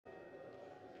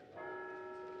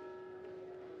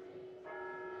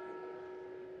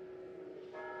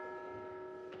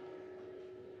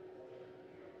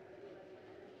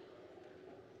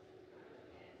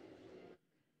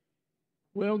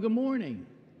Well, good morning.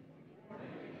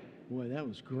 Boy, that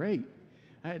was great.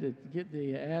 I had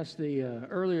to ask the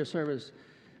earlier service,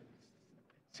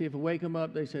 see if I wake them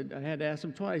up. They said I had to ask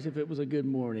them twice if it was a good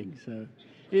morning. So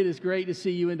it is great to see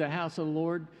you in the house of the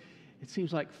Lord. It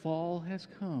seems like fall has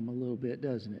come a little bit,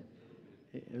 doesn't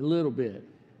it? A little bit.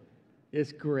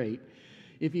 It's great.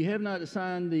 If you have not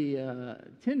signed the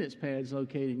attendance pads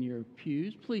located in your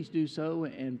pews, please do so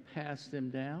and pass them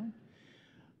down.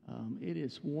 It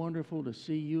is wonderful to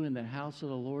see you in the house of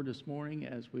the Lord this morning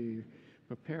as we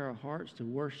prepare our hearts to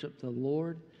worship the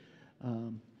Lord.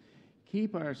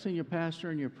 Keep our senior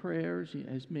pastor in your prayers.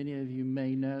 As many of you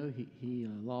may know, he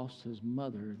lost his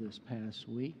mother this past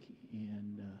week,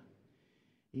 and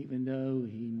even though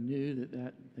he knew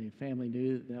that the family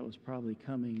knew that was probably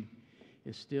coming,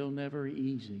 it's still never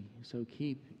easy. So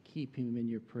keep him in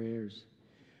your prayers.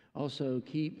 Also,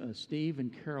 keep Steve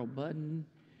and Carol Budden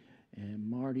and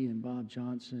Marty and Bob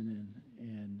Johnson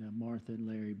and Martha and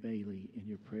Larry Bailey in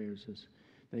your prayers, as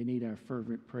they need our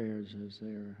fervent prayers as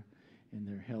they're in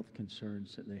their health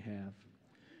concerns that they have.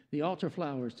 The altar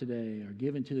flowers today are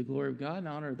given to the glory of God in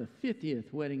honor of the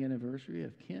 50th wedding anniversary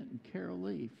of Kent and Carol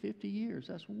Lee. 50 years.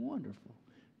 That's wonderful.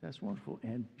 That's wonderful.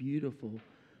 And beautiful,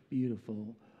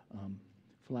 beautiful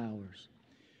flowers.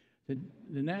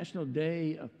 The National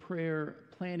Day of Prayer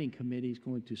Planning Committee is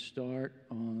going to start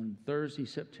on Thursday,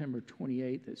 September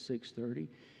 28th at 6:30.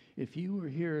 If you were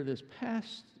here this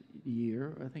past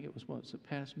year, I think it was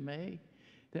past May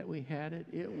that we had it.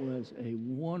 It was a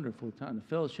wonderful time. The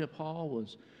fellowship hall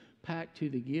was packed to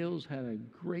the gills, had a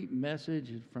great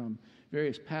message from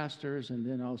various pastors, and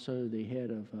then also the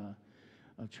head of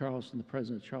Charleston, the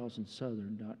president of Charleston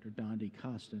Southern, Dr. Don D.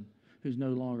 Costin, who's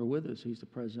no longer with us. He's the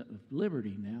president of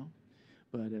Liberty now.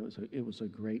 But it was a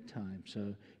great time.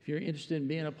 So if you're interested in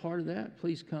being a part of that,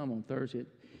 please come on Thursday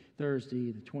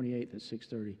the 28th at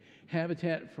 6:30.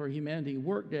 Habitat for Humanity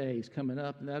Work Day is coming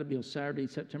up, and that'll be on Saturday,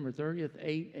 September 30th,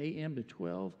 8 a.m. to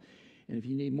 12. And if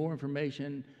you need more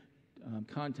information,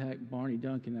 contact Barney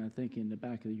Duncan. I think in the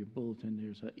back of your bulletin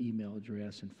there's an email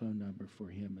address and phone number for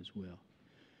him as well.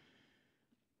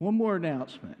 One more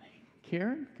announcement.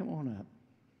 Karen, come on up.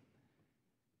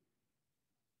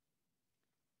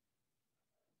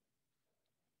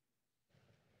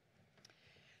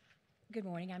 Good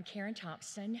morning, I'm Karen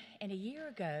Thompson, and a year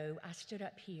ago I stood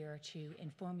up here to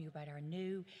inform you about our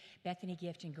new Bethany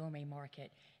Gift and Gourmet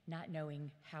Market, not knowing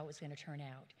how it was going to turn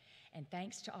out. And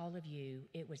thanks to all of you,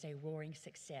 it was a roaring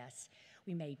success.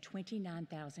 We made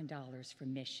 $29,000 for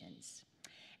missions,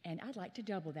 and I'd like to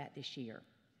double that this year.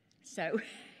 So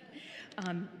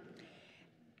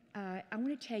I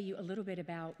want to tell you a little bit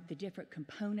about the different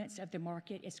components of the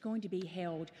market. It's going to be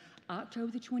held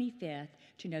October the 25th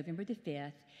to November the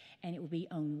 5th, and it will be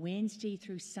on Wednesday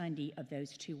through Sunday of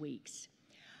those 2 weeks.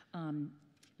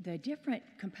 The different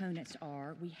components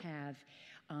are, we have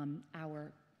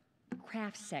our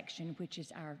craft section, which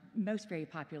is our most very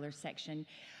popular section.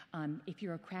 If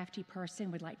you're a crafty person,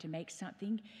 would like to make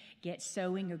something, get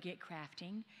sewing or get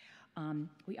crafting.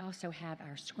 We also have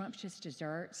our scrumptious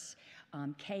desserts,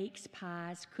 cakes,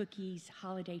 pies, cookies,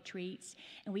 holiday treats,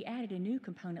 and we added a new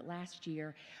component last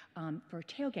year for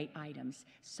tailgate items,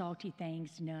 salty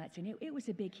things, nuts, and it was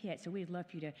a big hit, so we'd love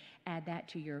for you to add that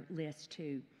to your list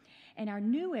too. And our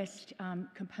newest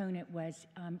component was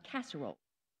casserole.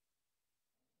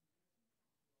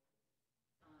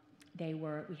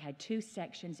 We had two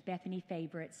sections, Bethany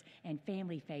favorites and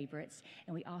family favorites,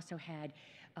 and we also had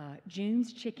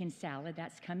June's chicken salad,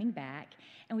 that's coming back,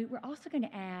 and we were also going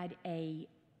to add a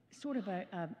sort of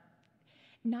a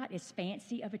not as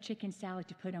fancy of a chicken salad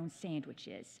to put on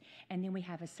sandwiches, and then we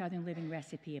have a Southern Living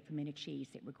recipe of pimento cheese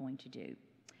that we're going to do.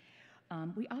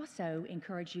 We also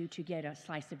encourage you to get a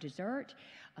slice of dessert,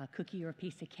 a cookie or a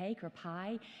piece of cake or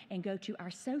pie, and go to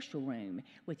our social room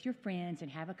with your friends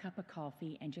and have a cup of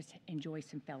coffee and just enjoy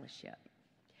some fellowship.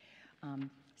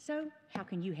 So how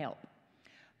can you help?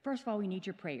 First of all, we need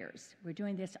your prayers. We're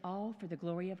doing this all for the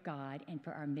glory of God and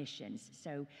for our missions,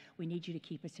 so we need you to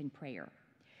keep us in prayer.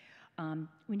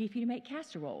 We need you to make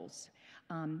casseroles.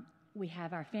 We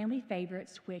have our family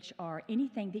favorites, which are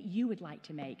anything that you would like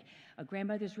to make. A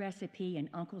grandmother's recipe, an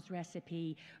uncle's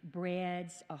recipe,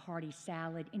 breads, a hearty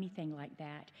salad, anything like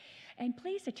that. And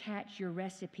please attach your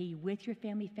recipe with your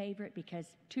family favorite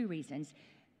because 2 reasons.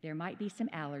 There might be some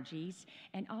allergies,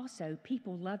 and also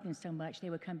people love them so much they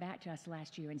would come back to us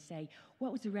last year and say,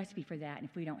 what was the recipe for that? And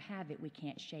if we don't have it, we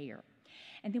can't share.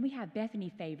 And then we have Bethany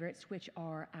favorites, which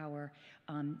are our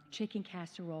chicken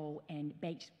casserole and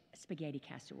baked spaghetti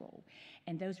casserole.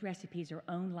 And those recipes are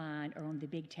online or on the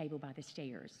big table by the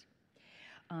stairs.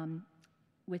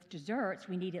 with desserts,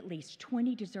 we need at least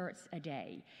 20 desserts a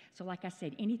day. So like I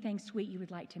said, anything sweet you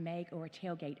would like to make or a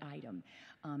tailgate item.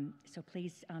 So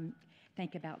please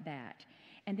think about that.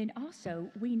 And then also,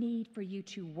 we need for you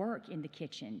to work in the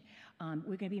kitchen.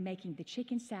 We're going to be making the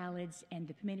chicken salads and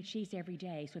the pimento cheese every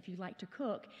day. So if you like to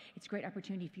cook, it's a great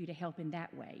opportunity for you to help in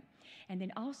that way. And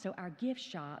then also, our gift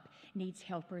shop needs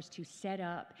helpers to set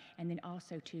up and then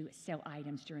also to sell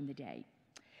items during the day.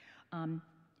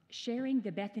 Sharing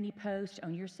the Bethany post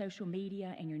on your social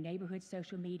media and your neighborhood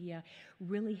social media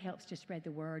really helps to spread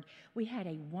the word. We had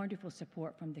a wonderful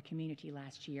support from the community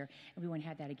last year, and we want to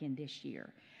have that again this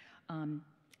year.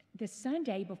 The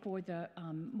Sunday before the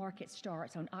market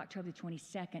starts on October the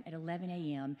 22nd at 11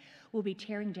 a.m., we'll be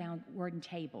tearing down wooden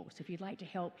tables. So if you'd like to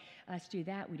help us do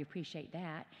that, we'd appreciate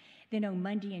that. Then on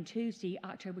Monday and Tuesday,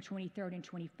 October 23rd and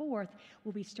 24th,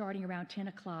 we'll be starting around 10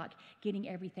 o'clock, getting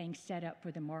everything set up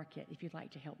for the market, if you'd like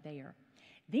to help there.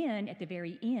 Then at the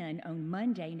very end, on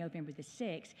Monday, November the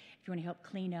 6th, if you want to help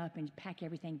clean up and pack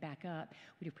everything back up,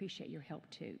 we'd appreciate your help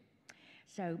too.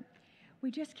 So we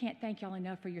just can't thank y'all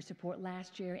enough for your support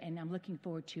last year, and I'm looking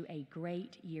forward to a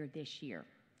great year this year.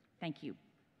 Thank you.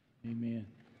 Amen.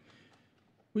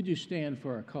 Would you stand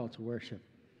for our call to worship?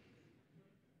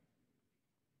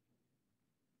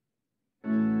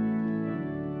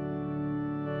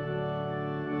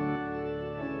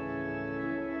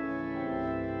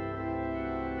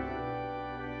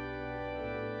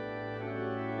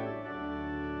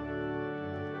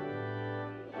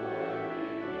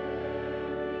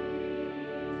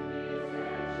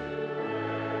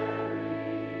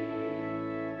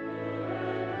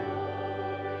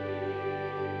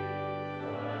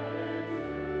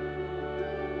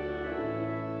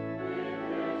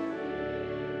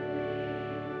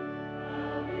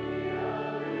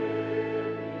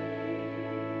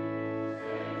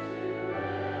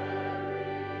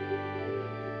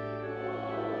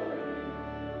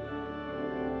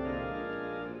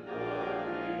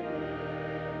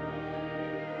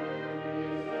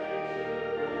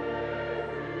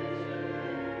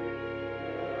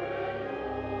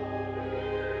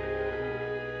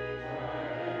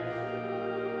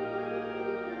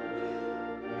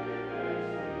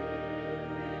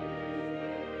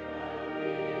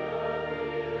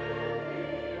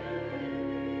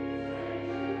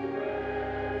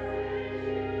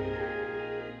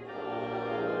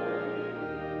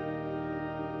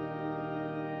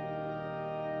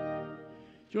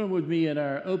 Join with me in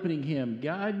our opening hymn,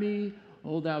 Guide Me,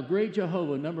 O Thou Great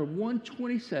Jehovah, number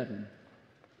 127.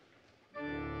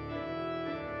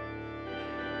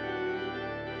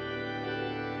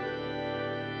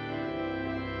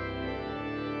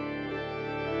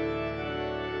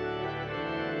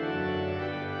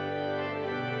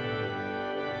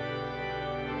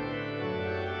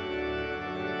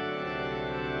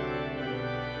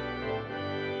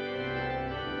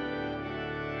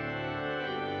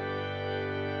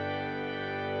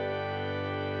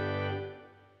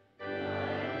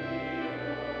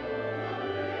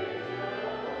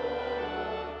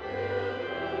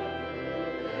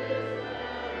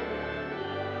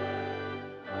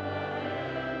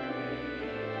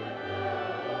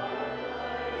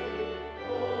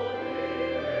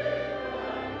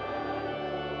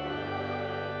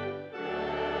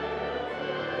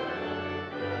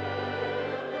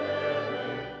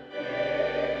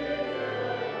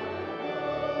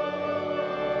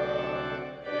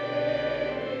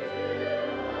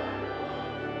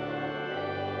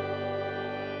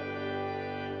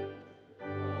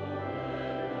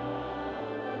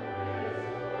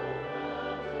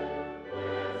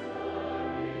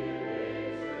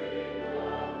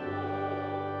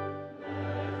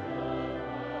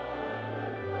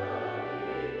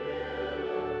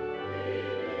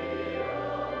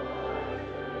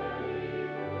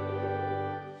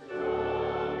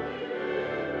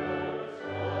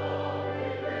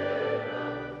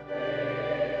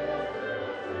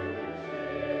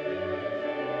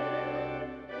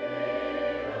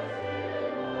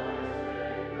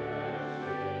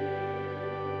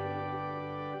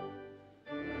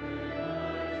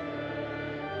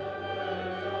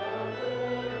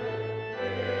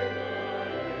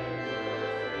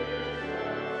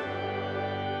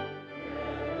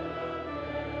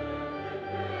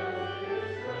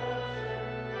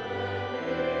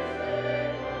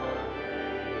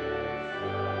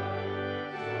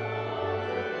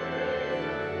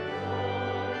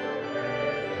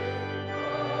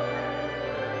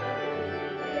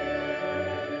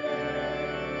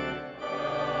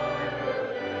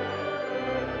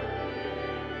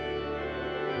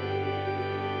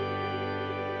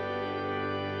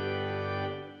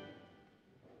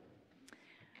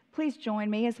 Please join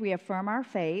me as we affirm our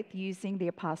faith using the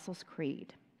Apostles'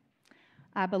 Creed.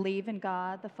 I believe in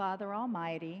God, the Father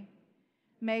Almighty,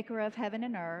 maker of heaven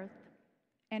and earth,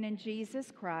 and in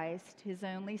Jesus Christ, his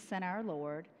only Son, our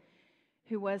Lord,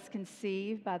 who was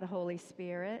conceived by the Holy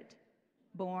Spirit,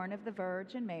 born of the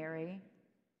Virgin Mary,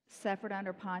 suffered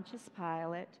under Pontius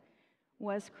Pilate,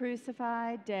 was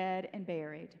crucified, dead, and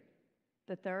buried.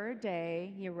 The third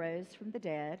day he arose from the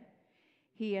dead.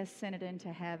 He ascended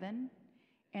into heaven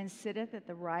and sitteth at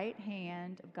the right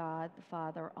hand of God the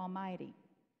Father Almighty.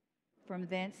 From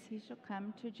thence he shall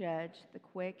come to judge the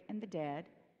quick and the dead.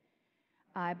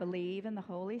 I believe in the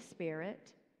Holy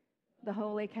Spirit, the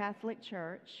Holy Catholic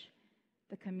Church,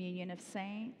 the communion of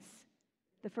saints,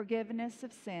 the forgiveness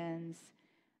of sins,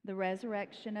 the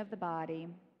resurrection of the body,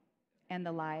 and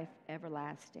the life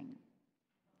everlasting.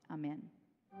 Amen.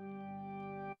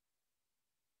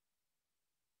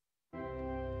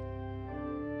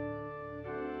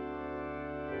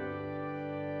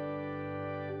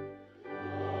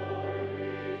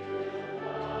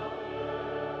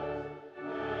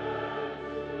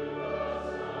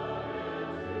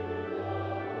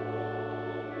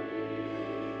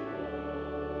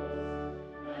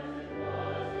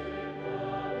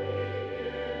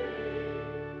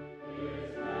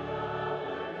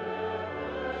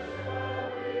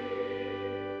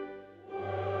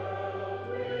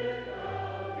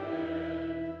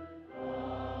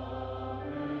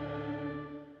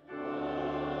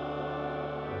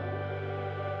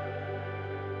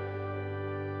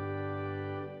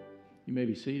 You may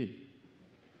be seated.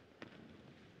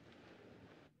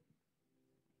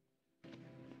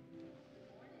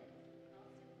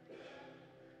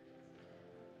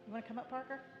 You want to come up,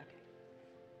 Parker? Okay.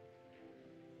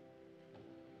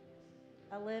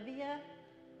 Olivia,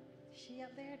 is she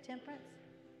up there? Temperance?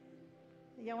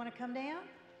 Y'all want to come down?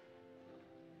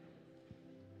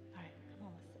 All right, come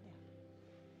on, let's sit down.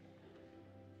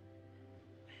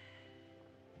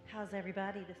 How's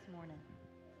everybody this morning?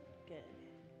 Good.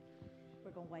 We're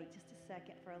going to wait just a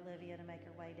second for Olivia to make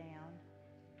her way down.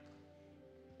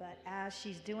 But as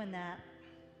she's doing that,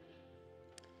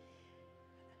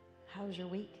 how was your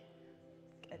week?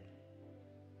 Good.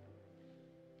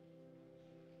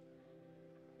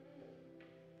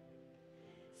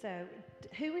 So,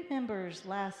 who remembers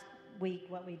last week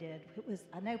what we did? It was,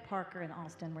 I know Parker and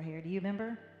Austin were here. Do you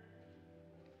remember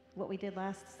what we did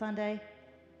last Sunday?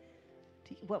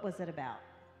 What was it about?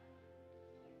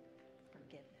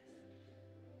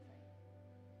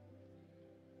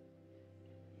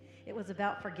 It was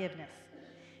about forgiveness.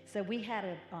 So we had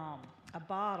a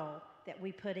bottle that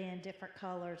we put in different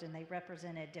colors, and they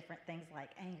represented different things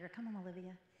like anger. Come on,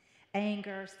 Olivia.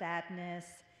 Anger, sadness,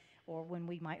 or when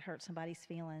we might hurt somebody's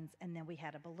feelings. And then we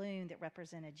had a balloon that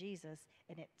represented Jesus,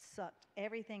 and it sucked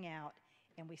everything out.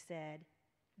 And we said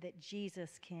that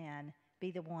Jesus can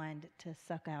be the one to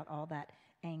suck out all that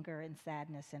anger and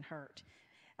sadness and hurt.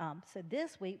 So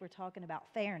this week we're talking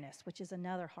about fairness, which is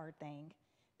another hard thing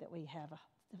that we have.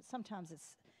 Sometimes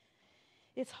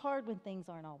it's hard when things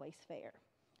aren't always fair.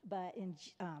 But in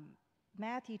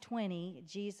Matthew 20,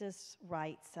 Jesus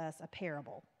writes us a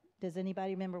parable. Does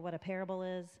anybody remember what a parable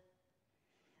is?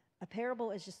 A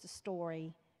parable is just a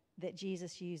story that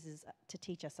Jesus uses to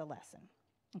teach us a lesson.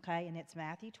 Okay, and it's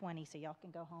Matthew 20, so y'all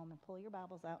can go home and pull your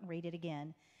Bibles out and read it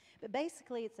again. But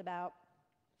basically it's about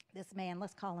this man,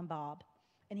 let's call him Bob,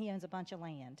 and he owns a bunch of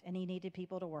land, and he needed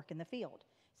people to work in the field.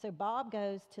 So Bob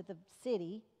goes to the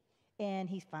city, and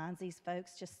he finds these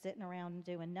folks just sitting around and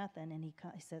doing nothing, and he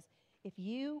says, if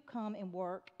you come and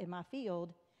work in my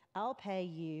field, I'll pay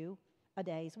you a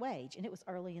day's wage. And it was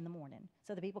early in the morning.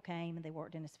 So the people came, and they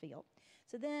worked in his field.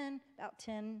 So then about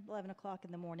 10, 11 o'clock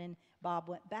in the morning, Bob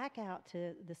went back out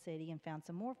to the city and found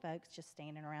some more folks just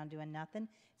standing around doing nothing.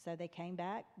 So they came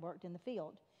back, worked in the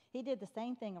field. He did the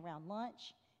same thing around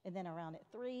lunch, and then around at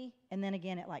 3, and then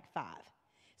again at like 5.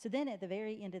 So then at the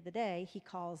very end of the day, he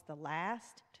calls the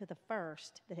last to the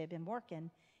first that had been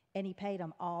working, and he paid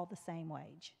them all the same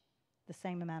wage, the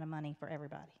same amount of money for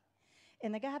everybody.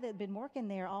 And the guy that had been working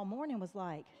there all morning was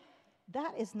like,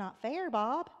 that is not fair,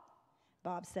 Bob.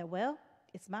 Bob said, well,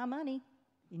 it's my money,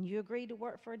 and you agreed to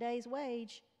work for a day's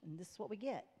wage, and this is what we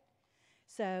get.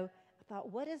 So I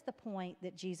thought, what is the point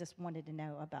that Jesus wanted to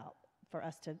know about for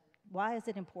us to, why is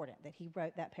it important that he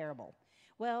wrote that parable?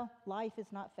 Well, life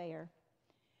is not fair.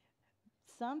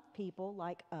 Some people,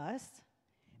 like us,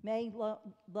 may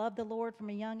love the Lord from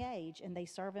a young age, and they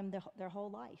serve him their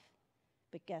whole life.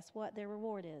 But guess what their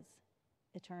reward is?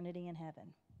 Eternity in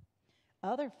heaven.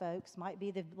 Other folks might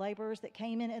be the laborers that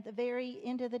came in at the very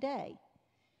end of the day.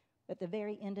 At the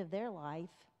very end of their life,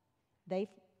 they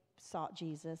sought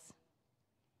Jesus,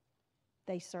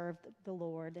 They served the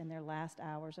Lord in their last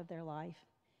hours of their life.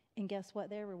 And guess what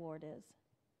their reward is?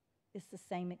 It's the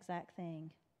same exact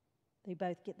thing. They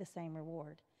both get the same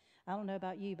reward. I don't know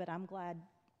about you, but I'm glad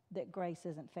that grace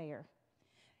isn't fair.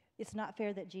 It's not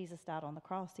fair that Jesus died on the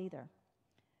cross either.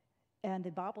 And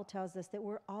the Bible tells us that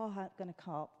we're all going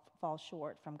to fall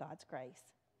short from God's grace.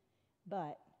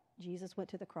 But Jesus went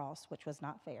to the cross, which was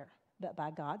not fair. But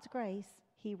by God's grace,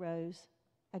 he rose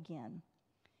again.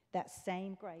 That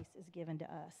same grace is given to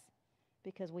us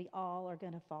because we all are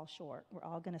going to fall short. We're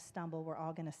all going to stumble. We're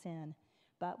all going to sin.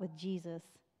 But with Jesus,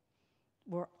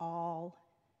 we're all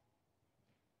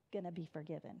going to be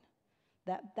forgiven.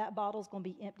 That bottle's going to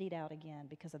be emptied out again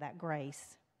because of that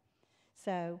grace.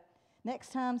 So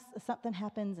next time something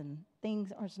happens and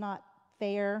things are not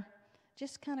fair,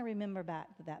 just kind of remember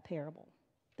back to that parable.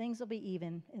 Things will be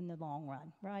even in the long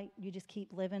run, right? You just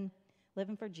keep living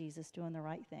for Jesus, doing the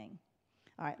right thing.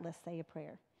 All right, let's say a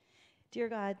prayer. Dear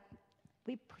God,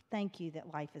 we thank you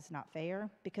that life is not fair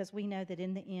because we know that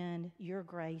in the end, your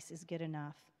grace is good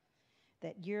enough,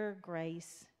 that your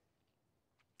grace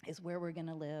is where we're going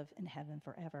to live in heaven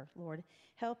forever. Lord,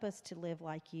 help us to live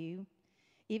like you.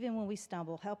 Even when we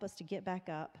stumble, help us to get back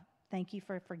up. Thank you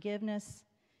for forgiveness.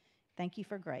 Thank you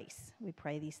for grace. We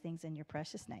pray these things in your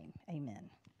precious name.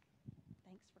 Amen.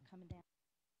 Thanks for coming down.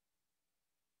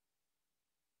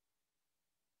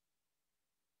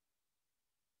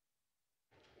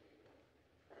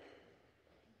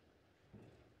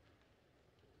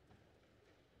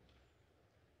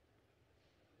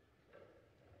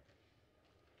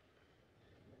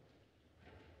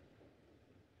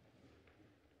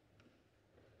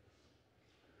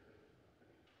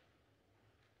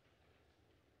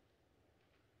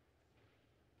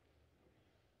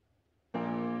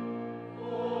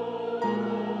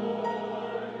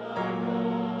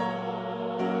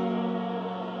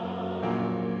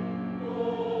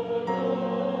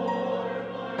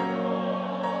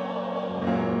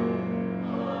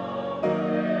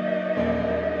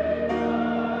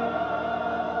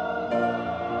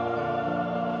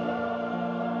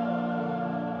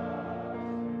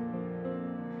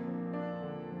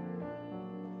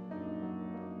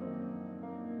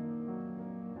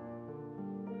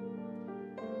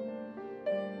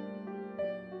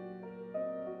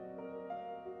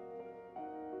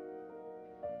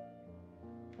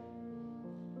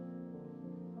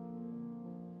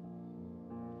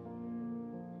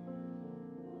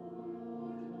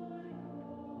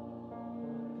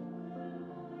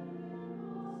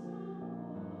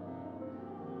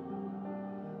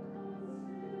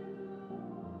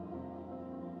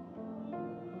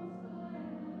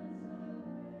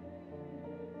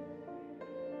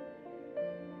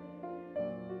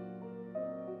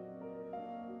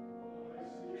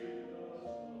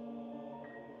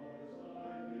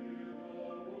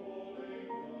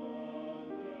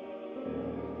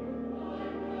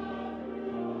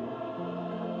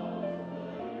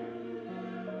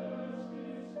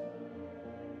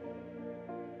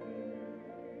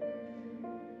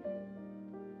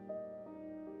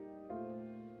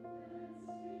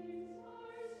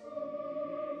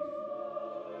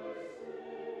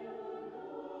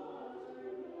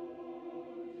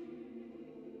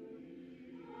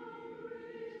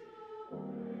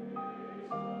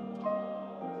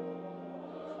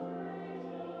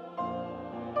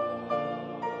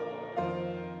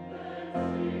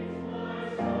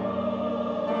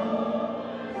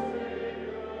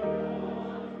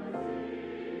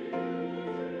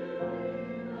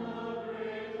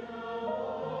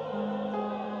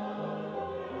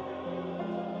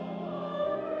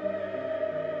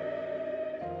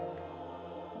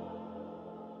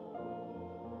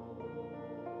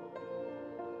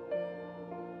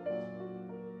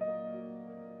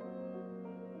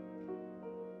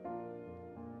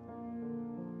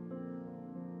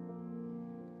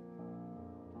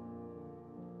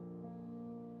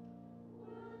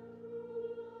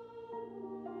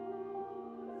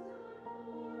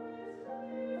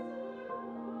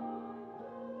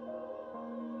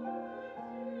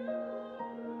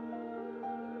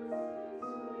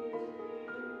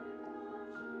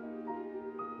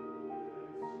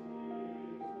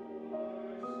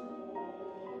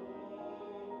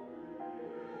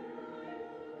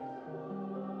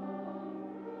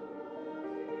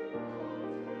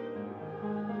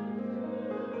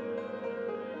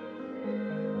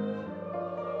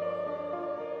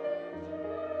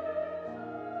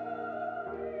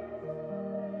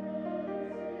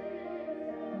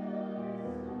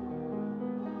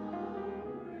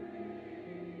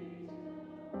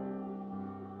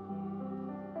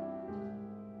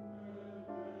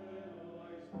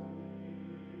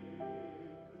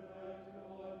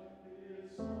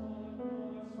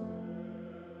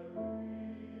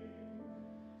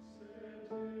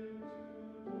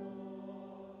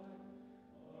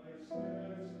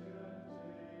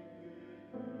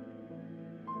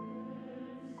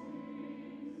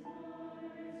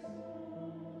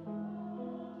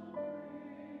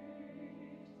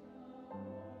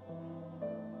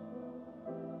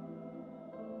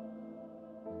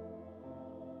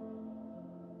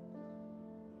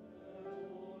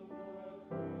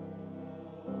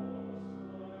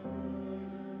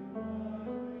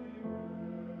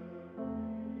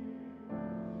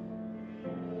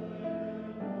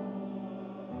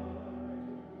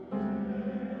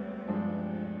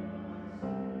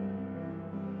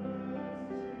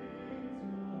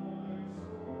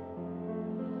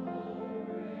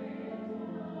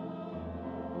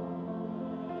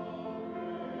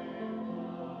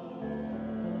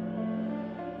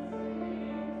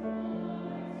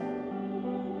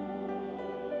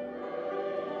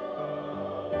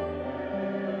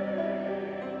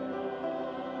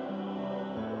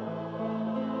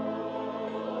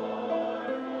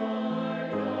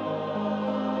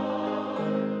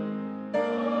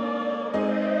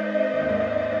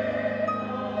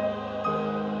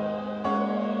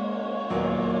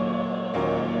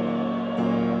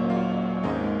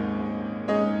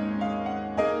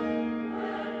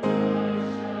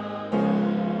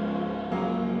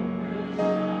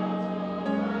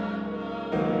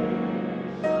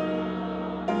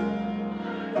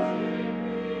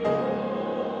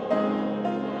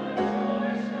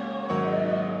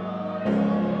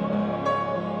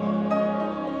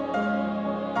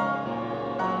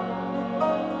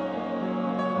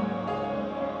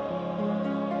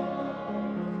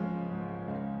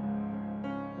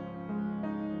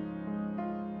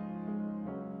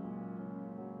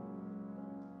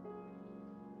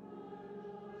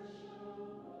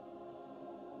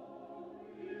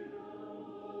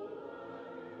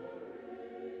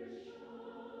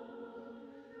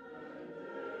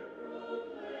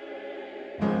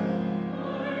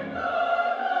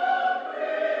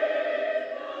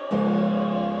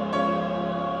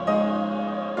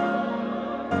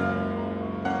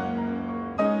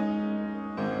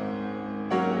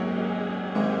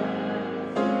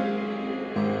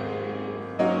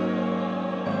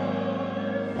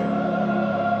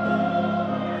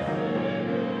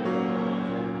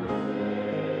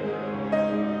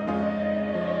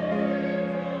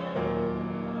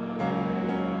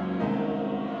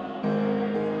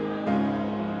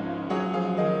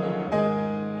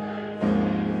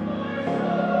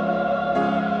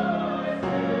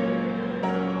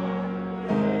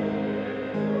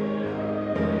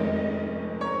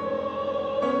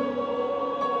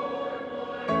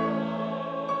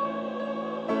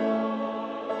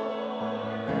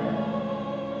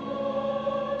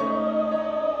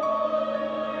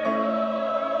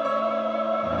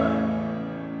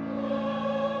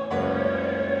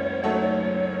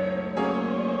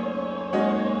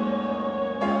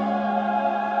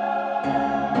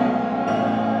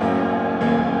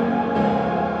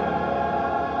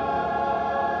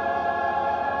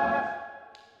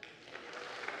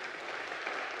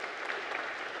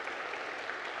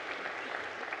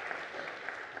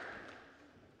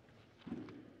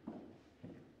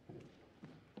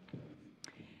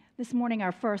 This morning,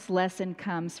 our first lesson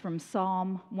comes from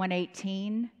Psalm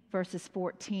 118, verses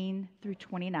 14 through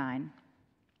 29.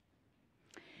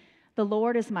 The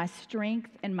Lord is my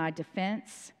strength and my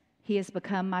defense. He has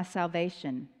become my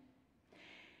salvation.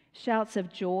 Shouts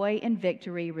of joy and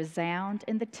victory resound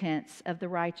in the tents of the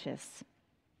righteous.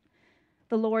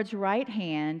 The Lord's right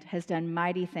hand has done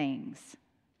mighty things.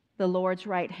 The Lord's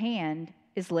right hand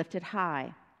is lifted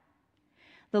high.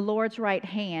 The Lord's right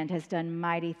hand has done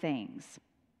mighty things.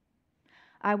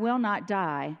 I will not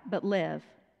die, but live,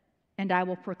 and I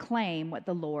will proclaim what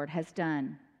the Lord has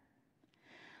done.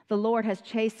 The Lord has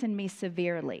chastened me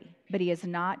severely, but he has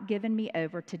not given me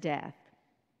over to death.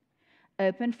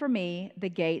 Open for me the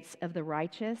gates of the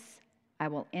righteous. I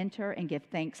will enter and give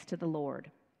thanks to the Lord.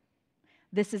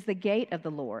 This is the gate of the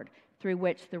Lord, through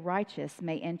which the righteous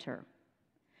may enter.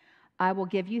 I will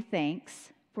give you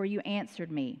thanks, for you answered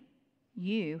me.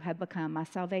 You have become my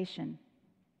salvation.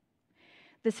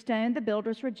 The stone the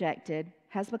builders rejected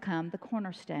has become the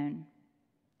cornerstone.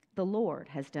 The Lord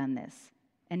has done this,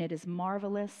 and it is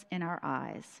marvelous in our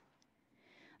eyes.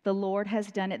 The Lord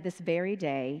has done it this very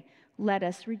day. Let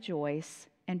us rejoice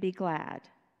and be glad.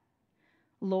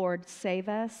 Lord, save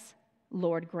us.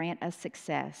 Lord, grant us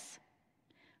success.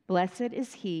 Blessed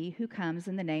is he who comes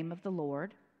in the name of the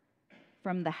Lord.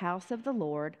 From the house of the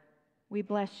Lord, we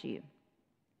bless you.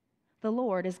 The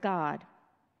Lord is God,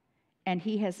 and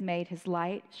he has made his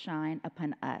light shine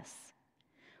upon us.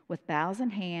 With boughs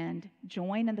in hand,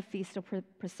 join in the festal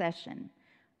procession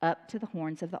up to the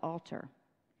horns of the altar.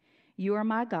 You are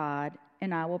my God,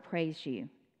 and I will praise you.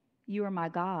 You are my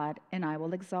God, and I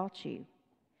will exalt you.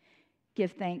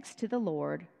 Give thanks to the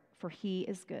Lord, for he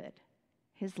is good.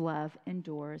 His love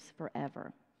endures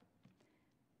forever.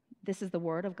 This is the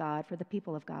word of God for the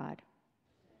people of God.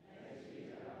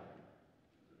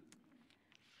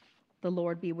 The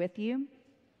Lord be with you.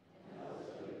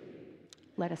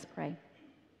 Let us pray.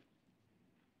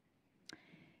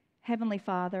 Heavenly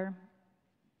Father,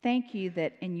 thank you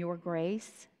that in your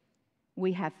grace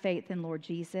we have faith in Lord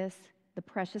Jesus, the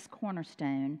precious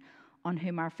cornerstone on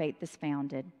whom our faith is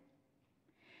founded.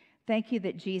 Thank you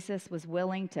that Jesus was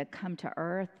willing to come to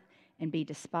earth and be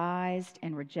despised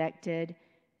and rejected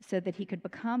so that he could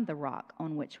become the rock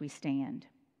on which we stand.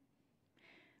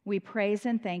 We praise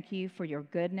and thank you for your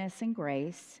goodness and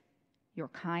grace, your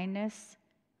kindness,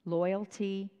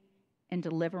 loyalty, and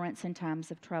deliverance in times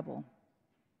of trouble.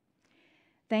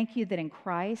 Thank you that in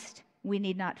Christ we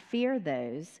need not fear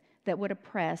those that would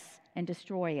oppress and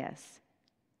destroy us.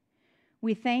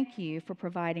 We thank you for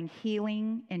providing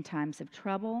healing in times of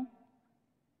trouble,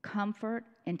 comfort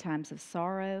in times of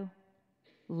sorrow,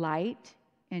 light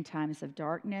in times of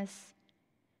darkness,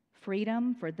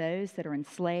 freedom for those that are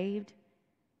enslaved,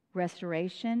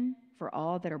 restoration for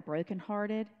all that are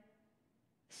brokenhearted,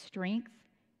 strength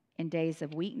in days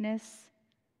of weakness,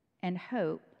 and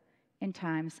hope in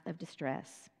times of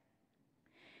distress.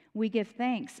 We give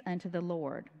thanks unto the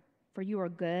Lord, for you are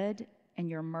good and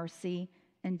your mercy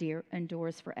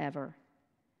endures forever.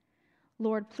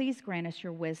 Lord, please grant us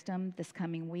your wisdom this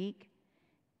coming week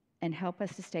and help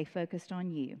us to stay focused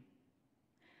on you.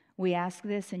 We ask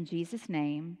this in Jesus'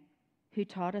 name, who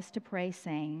taught us to pray,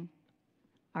 saying,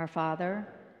 Our Father,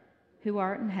 who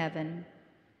art in heaven,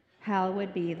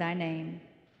 hallowed be thy name.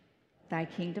 Thy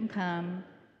kingdom come,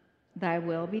 thy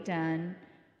will be done,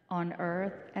 on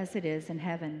earth as it is in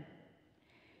heaven.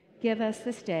 Give us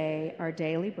this day our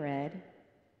daily bread,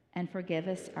 and forgive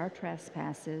us our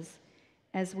trespasses,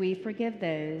 as we forgive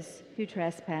those who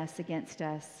trespass against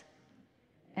us.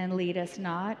 And lead us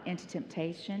not into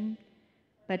temptation,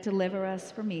 but deliver us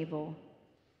from evil.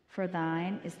 For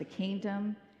thine is the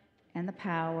kingdom, and the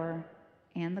power,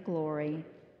 and the glory,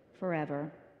 forever.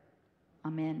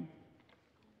 Amen.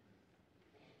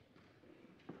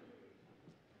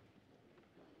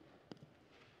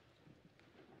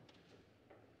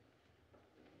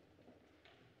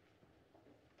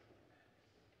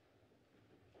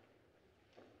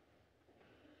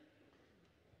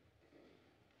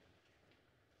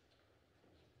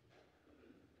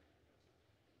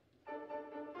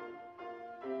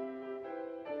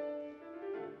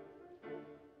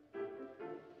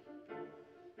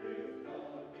 If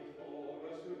God be for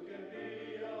us, who can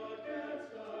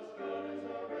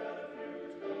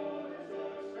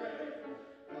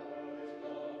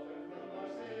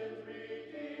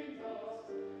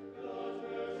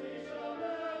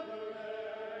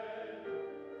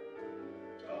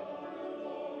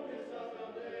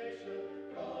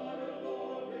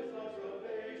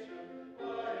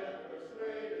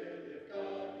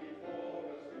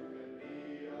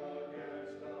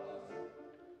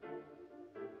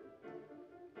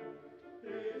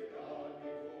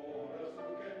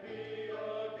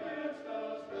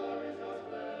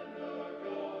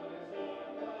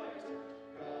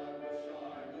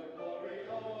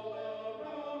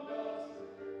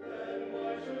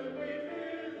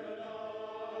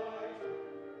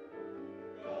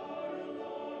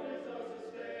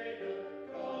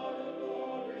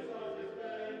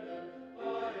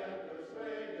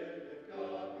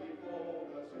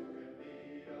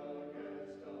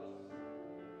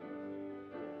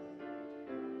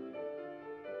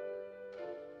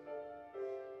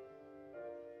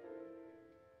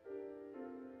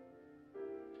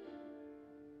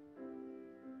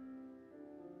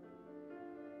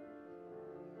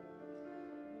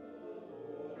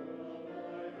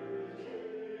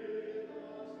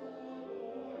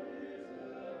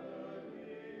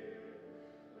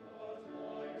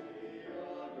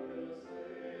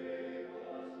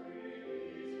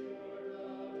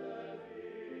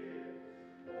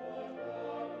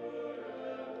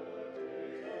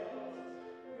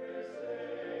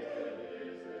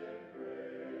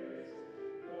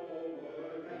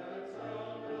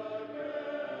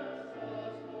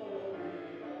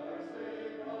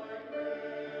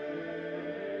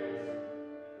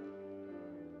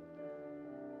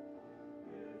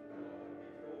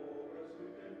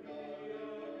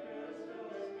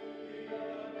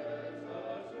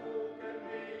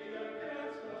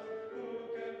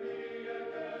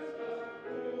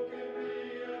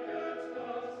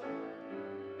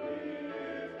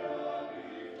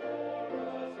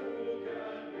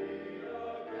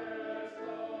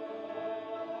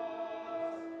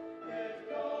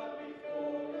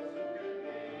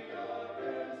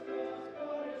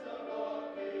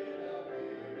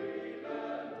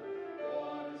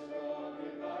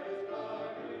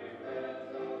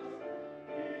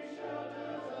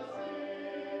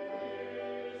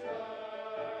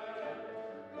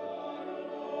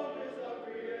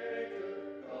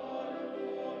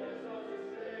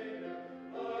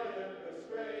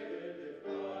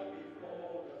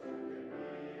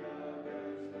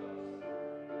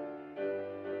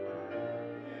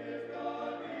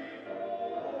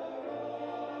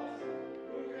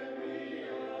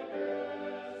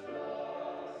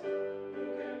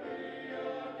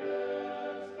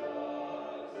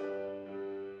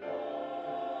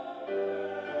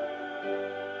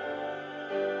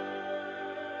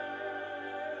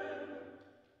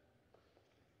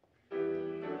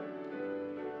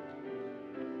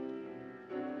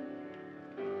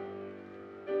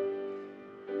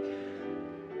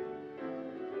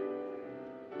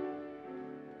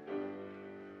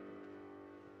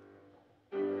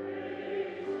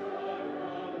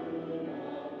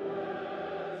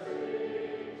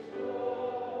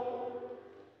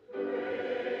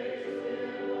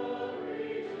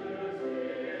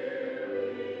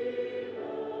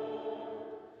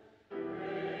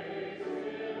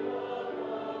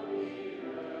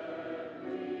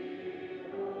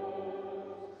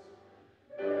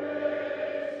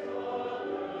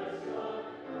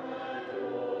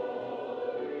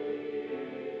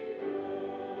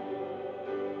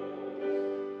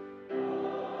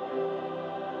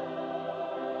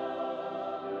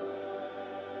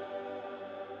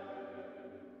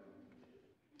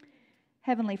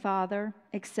Heavenly Father,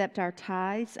 accept our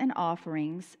tithes and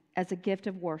offerings as a gift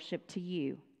of worship to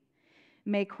you.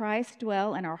 May Christ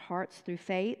dwell in our hearts through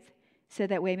faith, so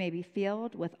that we may be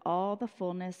filled with all the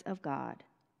fullness of God.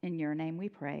 In your name we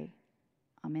pray.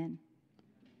 Amen.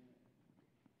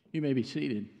 You may be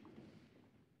seated.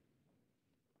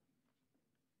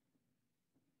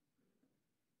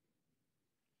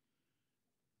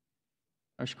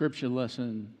 Our scripture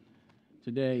lesson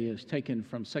today is taken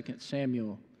from 2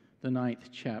 Samuel, the 9th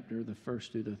chapter, the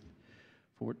 1st through the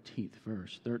 13th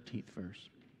verse.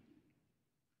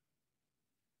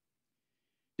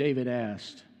 David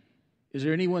asked, "Is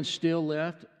there anyone still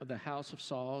left of the house of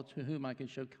Saul to whom I can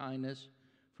show kindness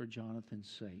for Jonathan's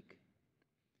sake?"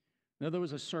 Now there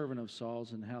was a servant of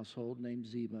Saul's in the household named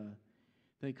Ziba.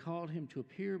 They called him to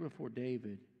appear before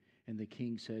David, and the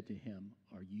king said to him,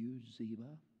 "Are you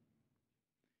Ziba?"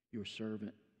 "Your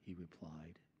servant," he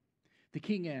replied. The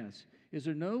king asked, "Is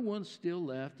there no one still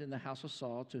left in the house of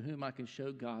Saul to whom I can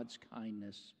show God's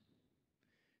kindness?"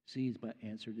 Ziba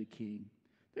answered the king,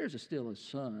 "There's still a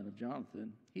son of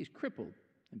Jonathan. He's crippled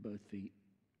in both feet."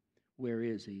 "Where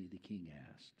is he?" the king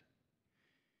asked.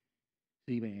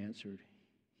 Ziba answered,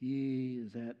 "He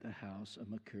is at the house of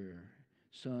Machir,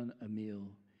 son of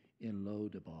Ammiel, in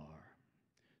Lodabar."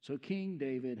 So King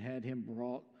David had him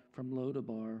brought from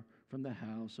Lodabar, from the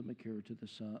house of Machir, to the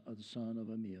son of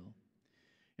Ammiel.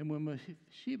 And when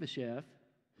Mephibosheth,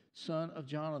 son of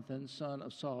Jonathan, son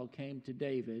of Saul, came to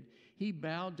David, he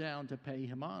bowed down to pay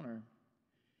him honor.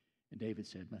 And David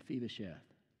said,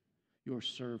 "Mephibosheth, your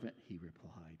servant," he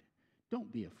replied.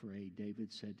 "Don't be afraid,"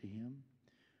 David said to him,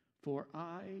 "for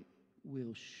I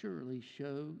will surely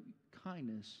show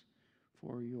kindness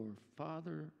for your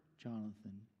father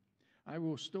Jonathan. I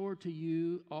will restore to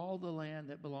you all the land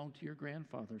that belonged to your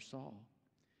grandfather Saul,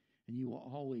 and you will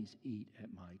always eat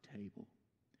at my table."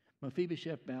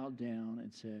 Mephibosheth bowed down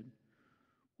and said,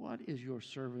 "What is your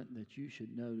servant that you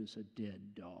should notice a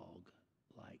dead dog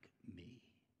like me?"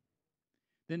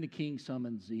 Then the king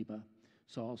summoned Ziba,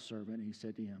 Saul's servant, and he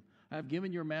said to him, "I have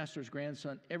given your master's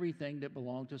grandson everything that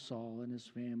belonged to Saul and his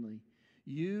family.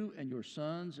 You and your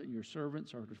sons and your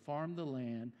servants are to farm the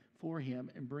land for him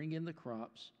and bring in the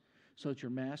crops, so that your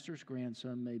master's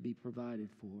grandson may be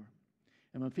provided for.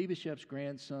 And Mephibosheth,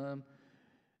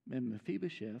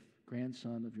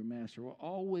 grandson of your master, will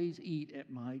always eat at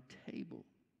my table."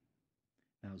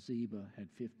 Now Ziba had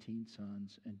 15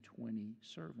 sons and 20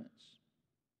 servants.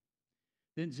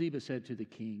 Then Ziba said to the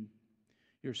king,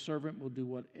 "Your servant will do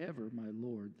whatever my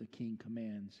lord the king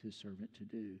commands his servant to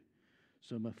do."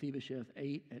 So Mephibosheth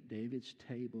ate at David's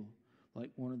table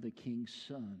like one of the king's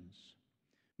sons.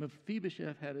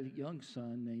 Mephibosheth had a young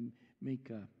son named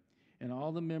Micah, and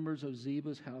all the members of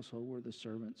Ziba's household were the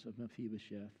servants of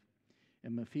Mephibosheth.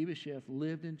 And Mephibosheth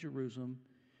lived in Jerusalem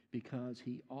because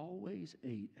he always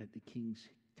ate at the king's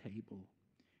table,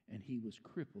 and he was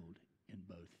crippled in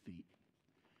both feet.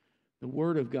 The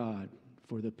word of God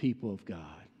for the people of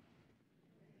God.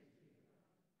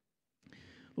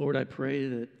 Lord, I pray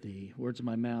that the words of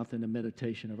my mouth and the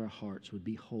meditation of our hearts would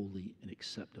be holy and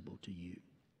acceptable to you.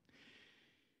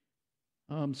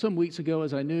 Some weeks ago,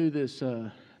 as I knew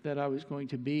that I was going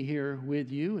to be here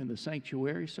with you in the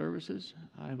sanctuary services,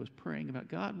 I was praying about,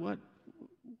 God, what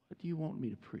do you want me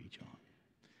to preach on?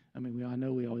 I mean, I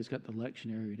know we always got the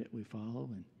lectionary that we follow,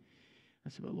 and I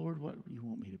said, but Lord, what do you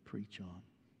want me to preach on?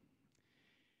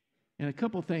 And a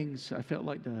couple things I felt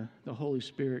like the Holy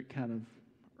Spirit kind of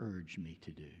urged me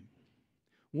to do.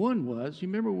 One was, you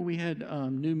remember when we had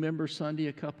New Member Sunday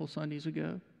a couple Sundays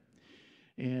ago?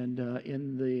 And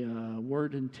in the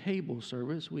Word and Table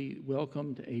service, we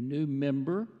welcomed a new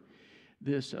member.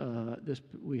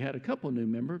 We had a couple new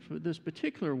members, but this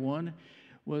particular one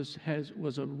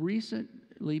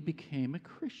recently became a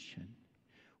Christian,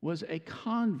 was a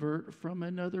convert from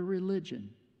another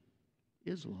religion,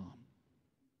 Islam.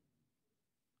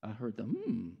 I heard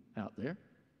the out there.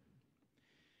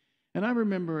 And I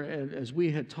remember as we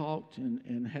had talked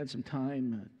and had some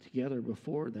time together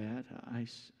before that, I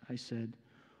said,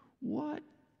 what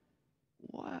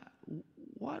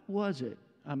was it?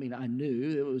 I mean, I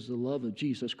knew it was the love of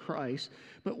Jesus Christ,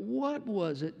 but what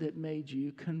was it that made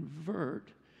you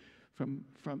convert from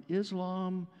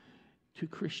Islam to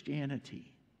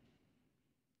Christianity?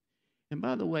 And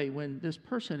by the way, when this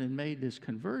person had made this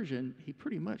conversion, he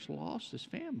pretty much lost his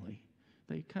family.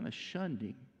 They kind of shunned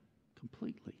him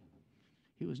completely.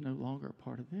 He was no longer a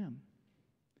part of them.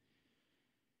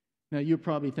 Now, you're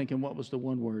probably thinking, what was the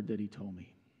one word that he told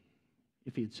me?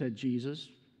 If he had said Jesus,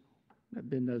 that'd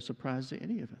been no surprise to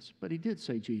any of us. But he did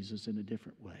say Jesus in a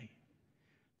different way.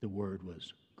 The word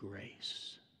was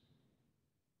grace.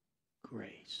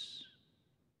 Grace.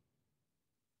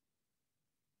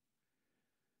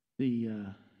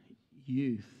 The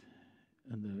youth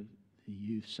and the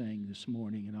youth sang this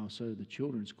morning, and also the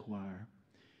children's choir.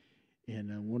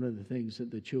 And one of the things that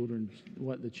the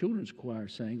children's choir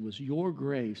sang was "Your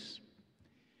Grace."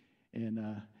 And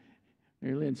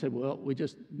Mary Lynn said, "Well, we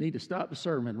just need to stop the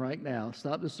sermon right now.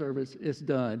 Stop the service. It's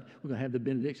done. We're going to have the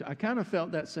benediction." I kind of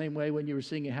felt that same way when you were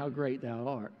singing "How Great Thou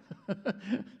Art."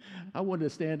 I wanted to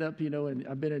stand up, and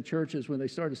I've been in churches when they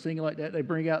started singing like that, they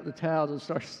bring out the towels and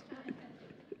start.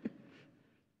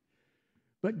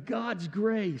 But God's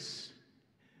grace.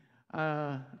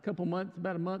 About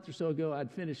a month or so ago, I'd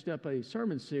finished up a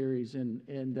sermon series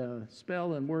in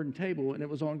spell and word and table, and it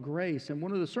was on grace. And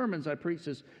one of the sermons I preached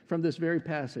is from this very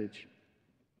passage.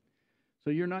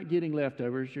 So you're not getting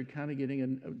leftovers. You're kind of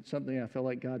getting something I felt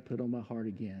like God put on my heart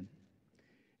again.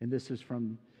 And this is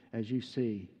from, as you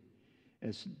see,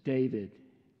 as David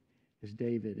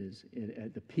is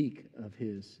at the peak of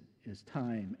his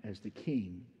time as the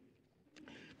king.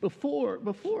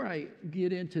 Before I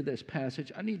get into this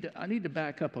passage, I need to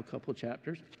back up a couple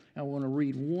chapters. I want to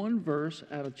read one verse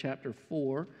out of chapter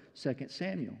 4, 2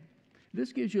 Samuel.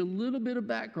 This gives you a little bit of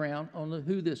background on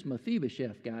who this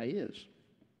Mephibosheth guy is.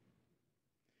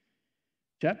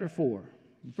 Chapter 4,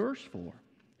 verse 4.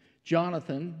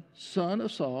 Jonathan, son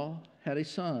of Saul, had a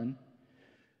son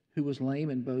who was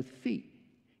lame in both feet.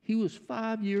 He was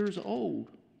 5 years old.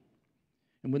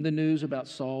 And when the news about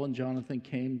Saul and Jonathan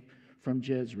came from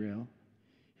Jezreel,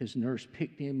 his nurse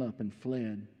picked him up and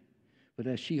fled. But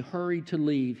as she hurried to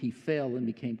leave, he fell and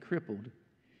became crippled.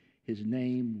 His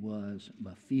name was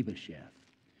Mephibosheth.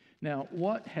 Now,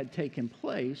 what had taken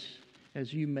place,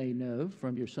 as you may know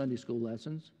from your Sunday school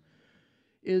lessons,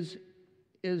 is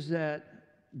that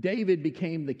David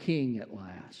became the king at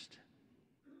last.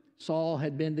 Saul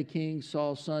had been the king,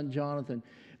 Saul's son Jonathan.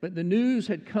 But the news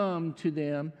had come to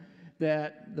them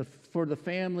that for the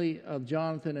family of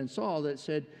Jonathan and Saul that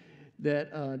said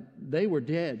that they were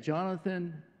dead.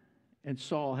 Jonathan and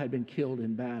Saul had been killed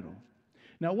in battle.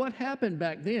 Now, what happened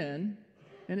back then,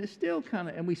 and it's still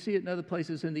and we see it in other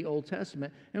places in the Old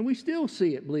Testament, and we still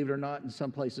see it, believe it or not, in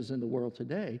some places in the world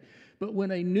today. But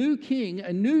when a new king,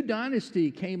 a new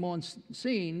dynasty came on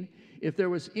scene, if there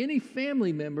was any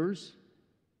family members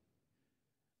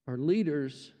or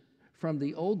leaders from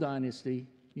the old dynasty,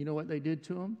 you know what they did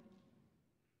to them?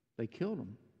 They killed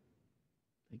him.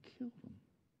 They killed him.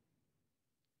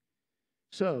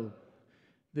 So,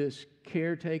 this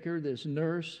caretaker, this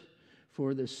nurse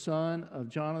for the son of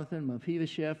Jonathan,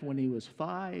 Mephibosheth, when he was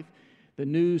 5, the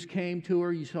news came to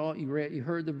her. You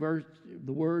heard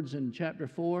the words in chapter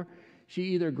 4. She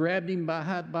either grabbed him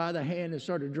by the hand and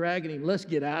started dragging him. Let's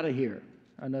get out of here.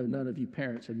 I know none of you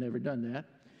parents have never done that.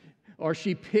 Or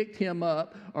she picked him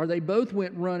up, or they both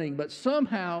went running. But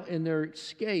somehow in their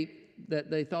escape,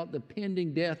 that they thought the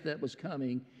pending death that was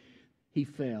coming, he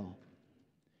fell.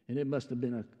 And it must have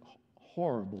been a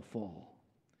horrible fall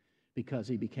because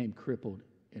he became crippled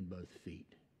in both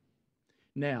feet.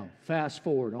 Now, fast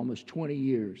forward almost 20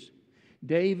 years.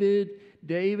 David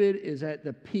is at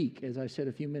the peak, as I said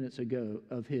a few minutes ago,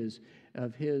 of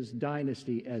his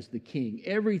dynasty as the king.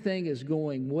 Everything is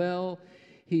going well.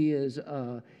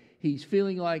 He's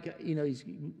feeling like, he's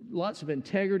lots of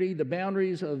integrity. The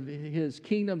boundaries of his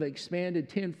kingdom expanded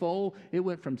tenfold. It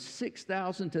went from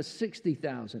 6,000 to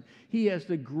 60,000. He has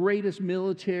the greatest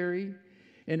military,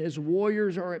 and his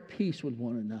warriors are at peace with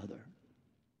one another.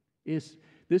 This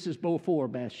is before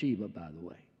Bathsheba, by the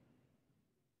way.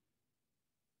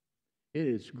 It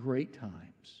is great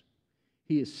times.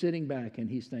 He is sitting back and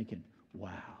he's thinking,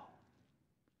 wow,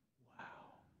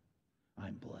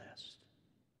 I'm blessed.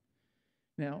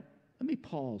 Now, let me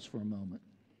pause for a moment.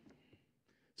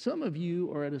 Some of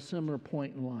you are at a similar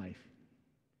point in life.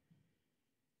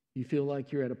 You feel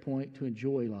like you're at a point to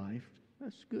enjoy life.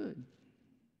 That's good.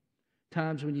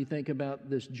 Times when you think about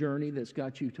this journey that's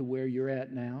got you to where you're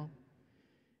at now,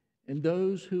 and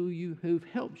those who've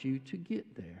helped you to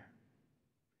get there.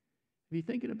 Are you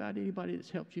thinking about anybody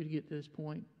that's helped you to get to this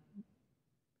point?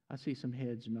 I see some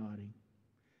heads nodding.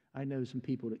 I know some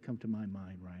people that come to my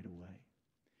mind right away.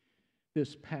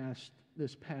 This past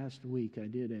week, I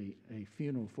did a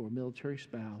funeral for a military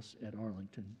spouse at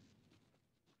Arlington.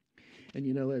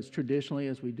 And as traditionally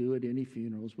as we do at any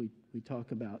funerals, we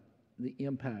talk about the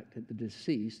impact that the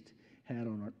deceased had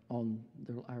on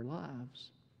our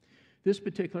lives. This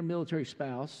particular military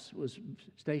spouse was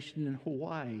stationed in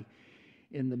Hawaii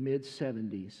in the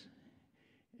mid-70s,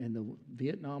 and the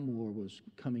Vietnam War was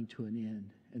coming to an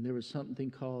end. And there was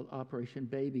something called Operation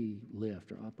Baby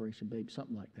Lift or Operation Baby,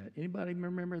 something like that. Anybody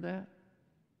remember that?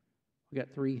 We got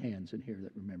 3 hands in here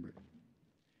that remember it.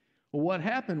 Well, what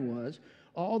happened was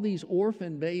all these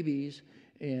orphan babies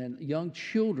and young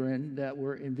children that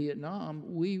were in Vietnam,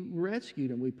 we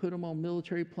rescued them. We put them on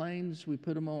military planes, we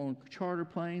put them on charter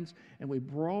planes, and we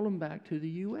brought them back to the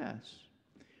U.S.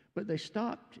 But they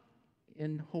stopped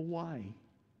in Hawaii.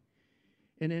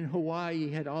 And in Hawaii, you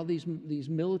had all these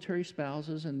military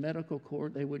spouses and medical corps.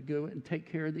 They would go and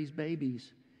take care of these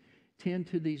babies, tend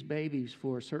to these babies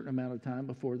for a certain amount of time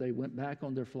before they went back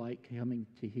on their flight coming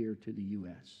to here to the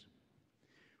U.S.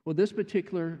 Well, this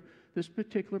particular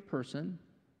person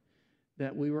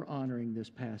that we were honoring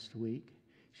this past week,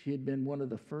 she had been one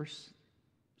of the first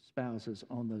spouses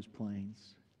on those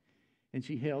planes. And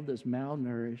she held this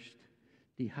malnourished,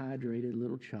 dehydrated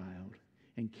little child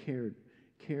and cared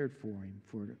for him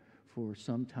for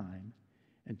some time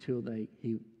until they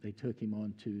took him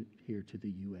on to here to the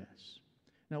U.S.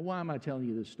 Now, why am I telling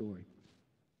you this story?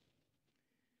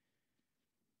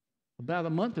 About a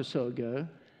month or so ago,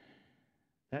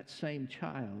 that same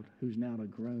child, who's now a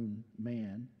grown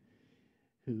man,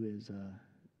 who is a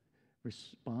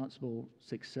responsible,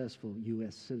 successful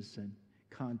U.S. citizen,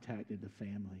 contacted the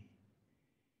family.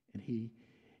 And he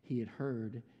had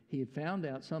found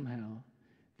out somehow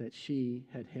that she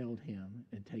had held him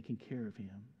and taken care of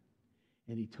him.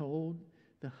 And he told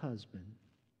the husband,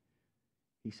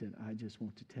 he said, I just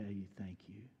want to tell you thank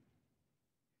you.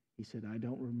 He said, I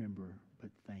don't remember, but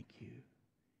thank you.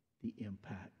 The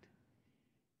impact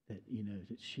that,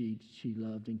 that she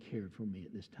loved and cared for me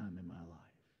at this time in my life.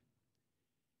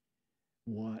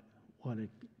 What a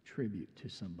tribute to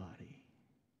somebody.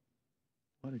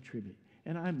 What a tribute.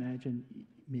 And I imagine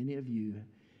many of you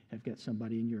have got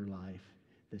somebody in your life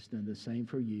that's done the same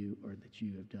for you or that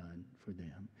you have done for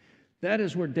them. That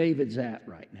is where David's at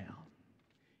right now.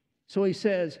 So he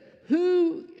says,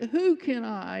 who can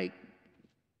I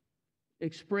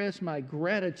express my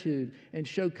gratitude and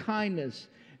show kindness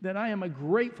that I am a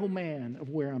grateful man of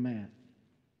where I'm at?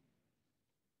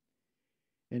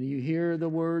 And you hear the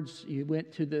words, you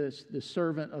went to the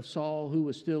servant of Saul who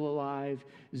was still alive,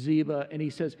 Ziba, and he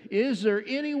says, is there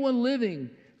anyone living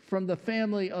from the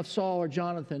family of Saul or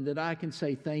Jonathan that I can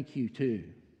say thank you to?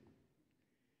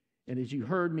 And as you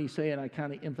heard me say, and I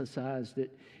kind of emphasized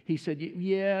it, he said,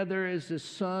 yeah, there is this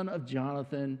son of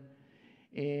Jonathan,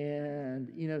 and,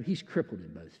 he's crippled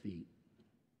in both feet.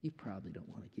 You probably don't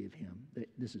want to give him,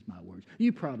 this is my words,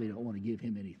 you probably don't want to give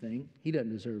him anything. He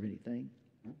doesn't deserve anything.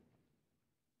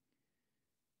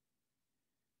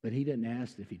 But he didn't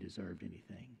ask if he deserved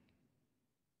anything.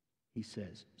 He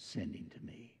says, send him to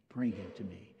me. Bring him to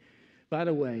me. By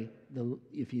the way,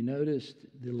 if you noticed,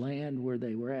 the land where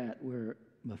they were at, where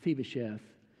Mephibosheth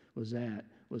was at,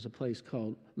 was a place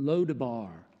called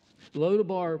Lodabar.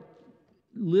 Lodabar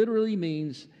literally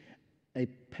means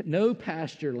no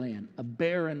pasture land, a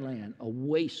barren land, a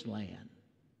wasteland.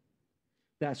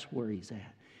 That's where he's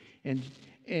at.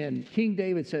 And King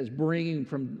David says, bring him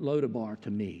from Lodabar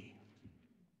to me.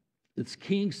 The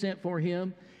king sent for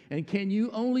him. And can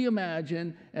you only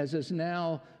imagine, as this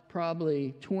now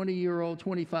probably 20-year-old,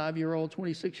 25-year-old,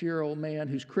 26-year-old man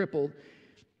who's crippled,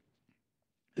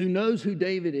 who knows who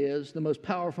David is, the most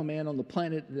powerful man on the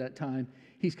planet at that time,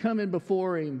 he's coming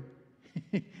before him.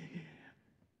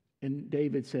 And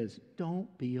David says,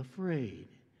 don't be afraid.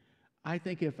 I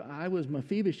think if I was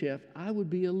Mephibosheth, I would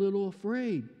be a little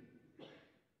afraid.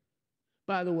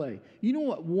 By the way, you know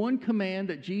what one command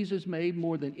that Jesus made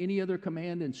more than any other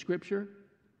command in Scripture?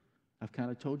 I've kind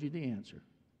of told you the answer.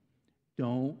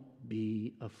 Don't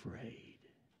be afraid.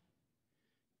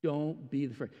 Don't be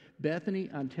afraid. Bethany,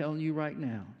 I'm telling you right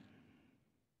now,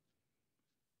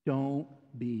 don't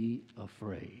be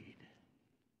afraid.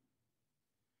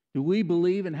 Do we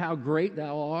believe in how great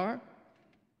thou art?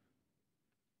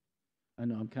 I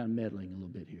know I'm kind of meddling a little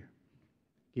bit here,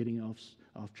 getting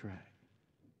off track.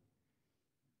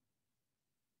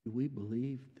 Do we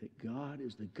believe that God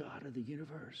is the God of the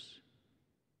universe?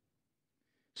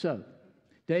 So,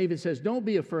 David says, don't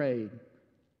be afraid,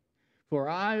 for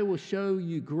I will show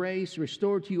you grace,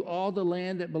 restore to you all the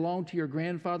land that belonged to your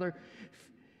grandfather.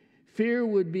 Fear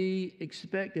would be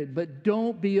expected, but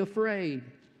don't be afraid.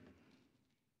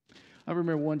 I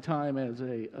remember one time as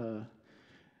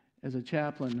a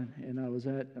chaplain, and I was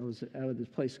out of this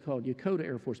place called Yokota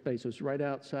Air Force Base. It was right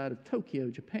outside of Tokyo,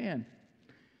 Japan.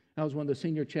 I was one of the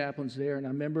senior chaplains there, and I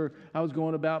remember I was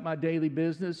going about my daily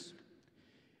business,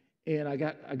 and I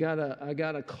got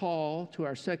a call to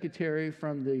our secretary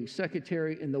from the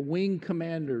secretary in the wing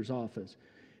commander's office.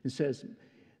 It says,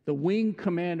 the wing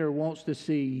commander wants to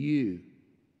see you.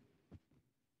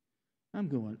 I'm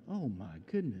going, oh my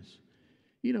goodness.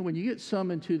 You know, when you get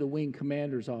summoned to the wing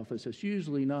commander's office, it's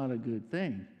usually not a good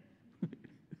thing.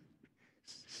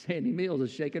 Sandy Mills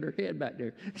is shaking her head back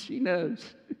there. She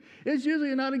knows. It's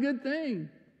usually not a good thing.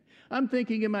 I'm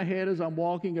thinking in my head as I'm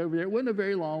walking over there. It wasn't a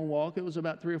very long walk. It was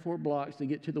about 3 or 4 blocks to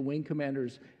get to the wing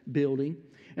commander's building.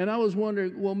 And I was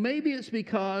wondering, well, maybe it's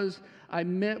because I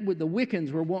met with the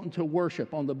Wiccans were wanting to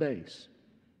worship on the base.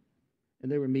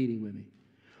 And they were meeting with me.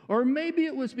 Or maybe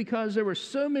it was because there were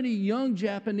so many young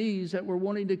Japanese that were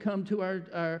wanting to come to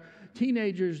our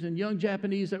teenagers and young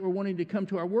Japanese that were wanting to come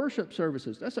to our worship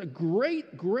services. That's a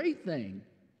great, great thing.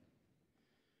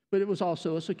 But it was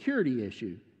also a security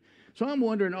issue. So I'm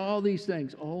wondering all these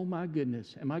things. Oh my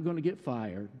goodness, am I going to get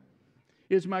fired?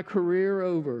 Is my career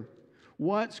over?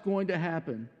 What's going to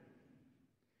happen?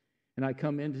 And I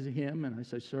come into him and I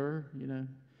say, sir, you know,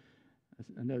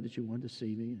 I know that you wanted to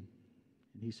see me.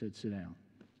 And he said, sit down.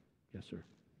 Yes, sir.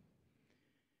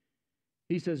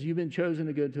 He says, you've been chosen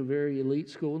to go to a very elite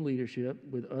school in leadership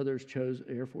with others chose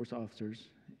Air Force officers.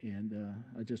 And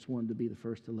I just wanted to be the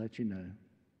first to let you know.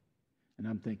 And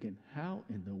I'm thinking, how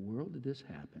in the world did this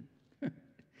happen?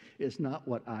 It's not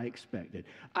what I expected.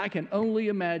 I can only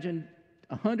imagine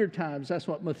 100 times that's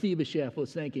what Mephibosheth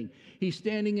was thinking. He's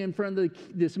standing in front of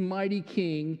this mighty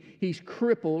king. He's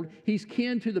crippled. He's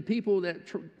kin to the people that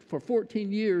for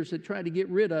 14 years that tried to get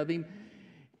rid of him.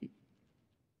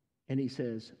 And he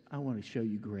says, I want to show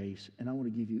you grace, and I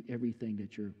want to give you everything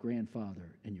that your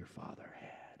grandfather and your father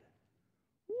had.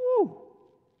 Woo!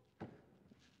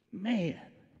 Man.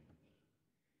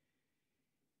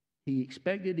 He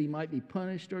expected he might be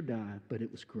punished or die, but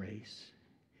it was grace.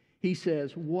 He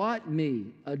says, what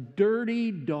me, a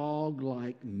dirty dog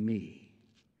like me,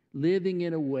 living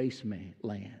in a wasteland?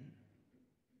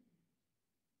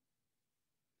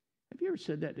 Have you ever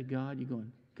said that to God? You're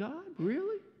going, God,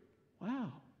 really?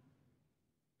 Wow.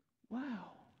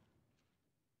 Wow.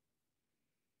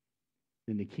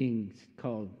 Then the king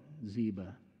called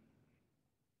Ziba,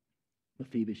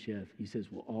 Mephibosheth. He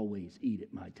says, will always eat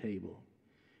at my table.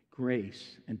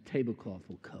 Grace and tablecloth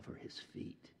will cover his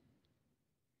feet.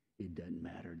 It doesn't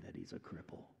matter that he's a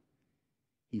cripple.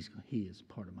 He is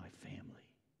part of my family.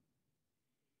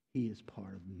 He is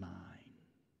part of mine.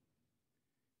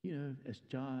 You know,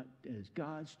 as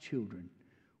God's children,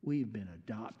 we've been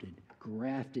adopted,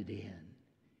 grafted in.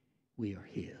 We are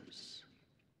his.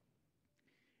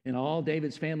 And all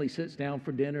David's family sits down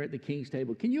for dinner at the king's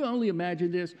table. Can you only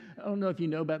imagine this? I don't know if you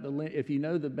know about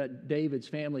about David's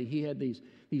family. He had these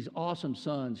awesome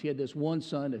sons. He had this one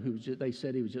son they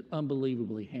said he was just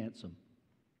unbelievably handsome.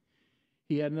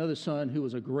 He had another son who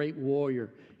was a great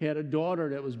warrior. He had a daughter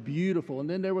that was beautiful. And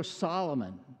then there was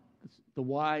Solomon, the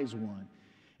wise one.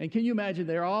 And can you imagine?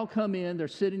 They all come in. They're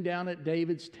sitting down at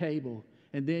David's table.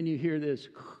 And then you hear this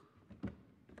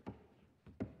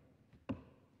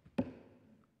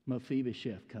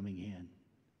Mephibosheth coming in.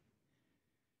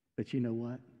 But you know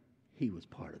what? He was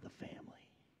part of the family.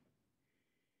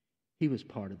 He was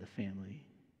part of the family.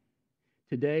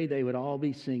 Today, they would all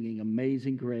be singing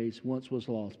Amazing Grace, once was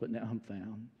lost, but now I'm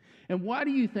found. And why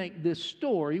do you think this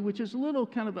story, which is a little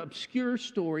kind of obscure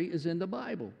story, is in the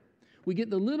Bible? We get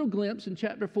the little glimpse in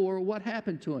chapter 4 of what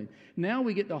happened to him. Now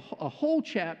we get a whole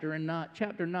chapter in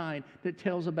chapter 9 that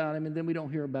tells about him, and then we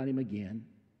don't hear about him again.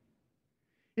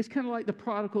 It's kind of like the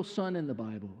prodigal son in the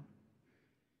Bible.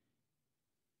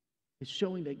 It's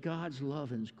showing that God's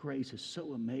love and His grace is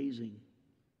so amazing.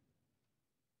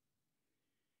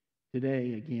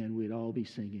 Today, again, we'd all be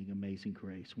singing Amazing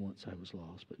Grace. Once I was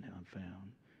lost, but now I'm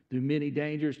found. Through many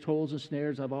dangers, toils, and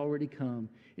snares, I've already come.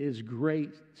 It is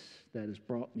grace that has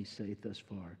brought me safe thus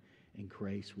far, and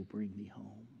grace will bring me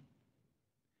home.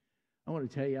 I want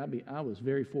to tell you, I was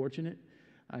very fortunate.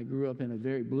 I grew up in a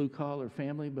very blue-collar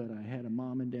family, but I had a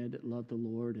mom and dad that loved the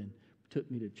Lord and took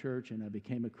me to church, and I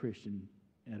became a Christian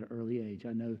at an early age.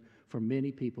 I know for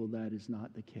many people that is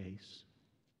not the case.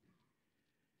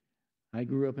 I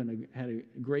grew up had a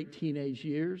great teenage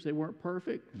years. They weren't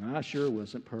perfect, and I sure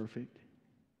wasn't perfect.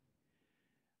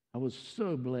 I was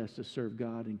so blessed to serve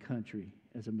God in country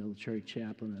as a military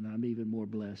chaplain, and I'm even more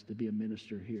blessed to be a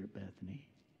minister here at Bethany.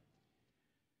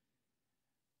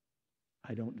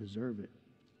 I don't deserve it.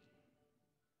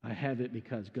 I have it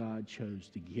because God chose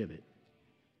to give it.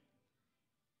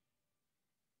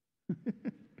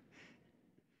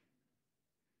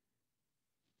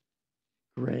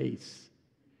 Grace.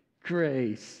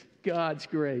 Grace. God's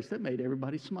grace. That made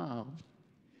everybody smile.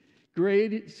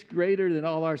 It's greater than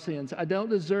all our sins. I don't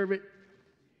deserve it.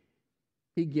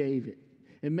 He gave it.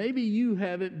 And maybe you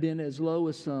haven't been as low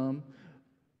as some,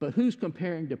 but who's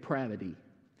comparing depravity?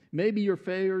 Maybe your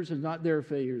failures are not their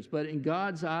failures, but in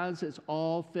God's eyes, it's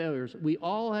all failures. We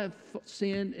all have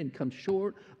sinned and come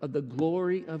short of the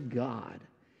glory of God.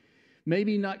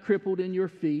 Maybe not crippled in your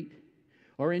feet,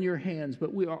 or in your hands,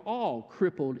 but we are all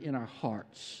crippled in our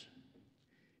hearts.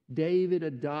 David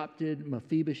adopted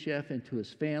Mephibosheth into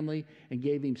his family and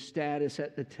gave him status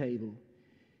at the table.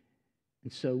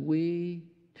 And so we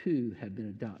too have been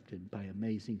adopted by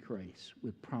amazing grace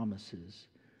with promises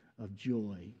of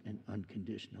joy and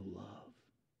unconditional love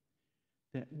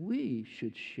that we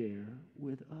should share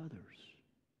with others.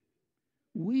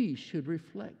 We should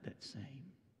reflect that same.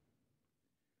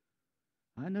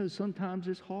 I know sometimes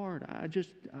it's hard. I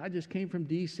just came from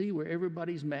D.C. where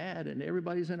everybody's mad and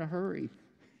everybody's in a hurry.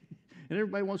 And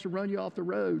everybody wants to run you off the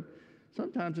road.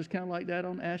 Sometimes it's kind of like that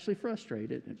on Ashley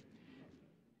Frustrated.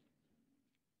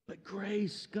 But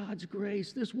grace, God's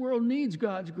grace, this world needs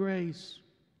God's grace.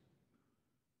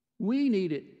 We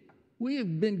need it. We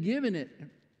have been given it.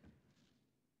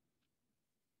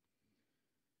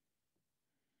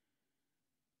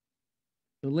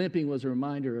 The limping was a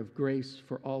reminder of grace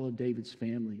for all of David's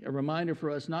family, a reminder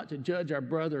for us not to judge our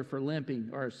brother for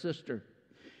limping or our sister,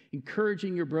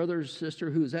 encouraging your brother or sister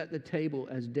who is at the table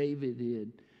as David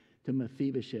did to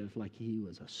Mephibosheth like he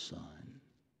was a son.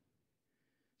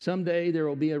 Someday there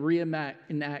will be a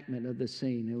reenactment of the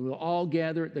scene, and we'll all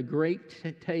gather at the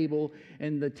great table,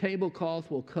 and the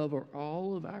tablecloth will cover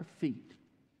all of our feet.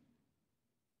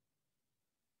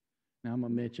 Now I'm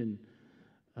going to mention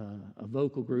a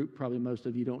vocal group. Probably most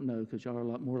of you don't know because y'all are a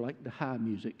lot more like the high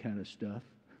music kind of stuff.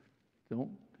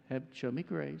 Show me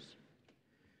grace.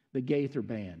 The Gaither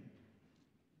Band.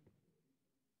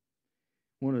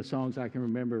 One of the songs I can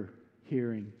remember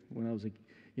hearing when I was a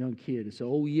young kid is,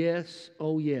 oh yes,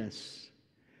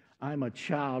 I'm a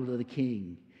child of the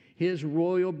King. His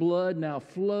royal blood now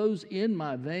flows in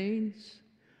my veins.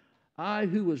 I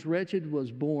who was wretched was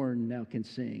born now can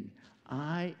sing.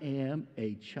 I am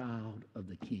a child of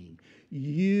the King.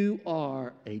 You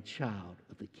are a child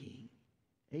of the King.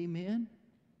 Amen?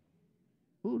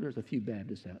 Oh, there's a few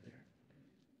Baptists out there.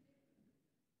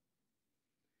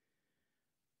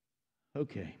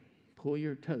 Okay, pull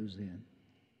your toes in.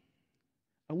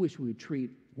 I wish we would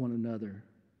treat one another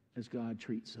as God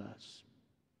treats us.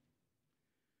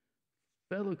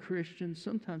 Fellow Christians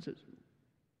sometimes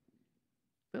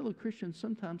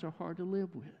are hard to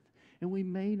live with, and we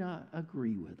may not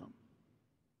agree with them.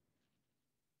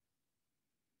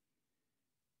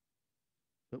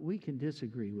 But we can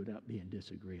disagree without being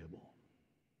disagreeable.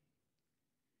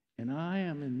 And I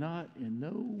am not in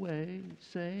no way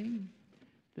saying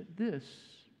that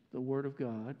the Word of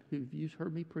God, who you've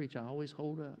heard me preach, I always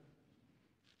hold up,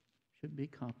 should be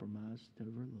compromised,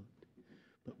 overlooked.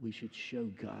 But we should show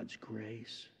God's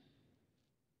grace.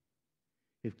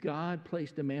 If God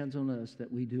placed demands on us that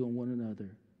we do on one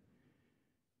another,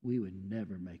 we would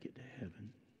never make it to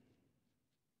heaven.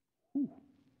 Whew.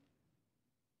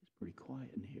 It's pretty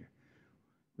quiet in here.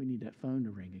 We need that phone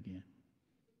to ring again.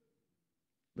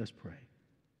 Let's pray.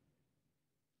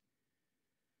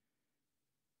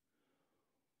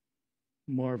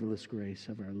 Marvelous grace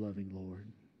of our loving Lord.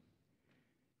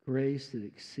 Grace that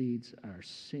exceeds our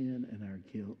sin and our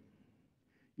guilt.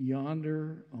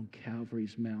 Yonder on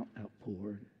Calvary's Mount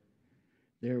outpoured,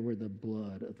 there where the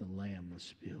blood of the Lamb was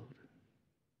spilled.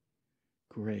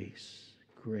 Grace,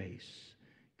 grace,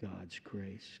 God's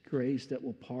grace. Grace that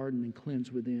will pardon and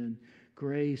cleanse within.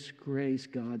 Grace, grace,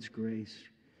 God's grace.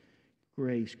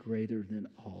 Grace greater than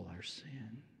all our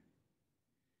sin.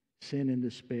 Sin and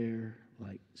despair,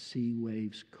 like sea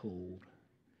waves cold,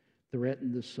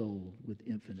 threaten the soul with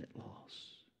infinite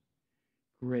loss.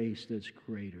 Grace that's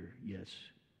greater, yes,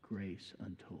 grace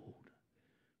untold,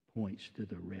 points to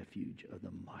the refuge of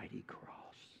the mighty cross.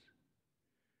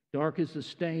 Dark is the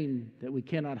stain that we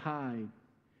cannot hide.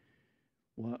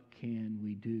 What can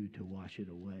we do to wash it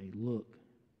away? Look,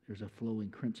 there's a flowing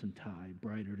crimson tide,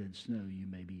 brighter than snow you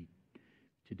may be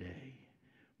today.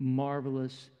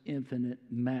 Marvelous, infinite,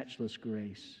 matchless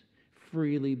grace,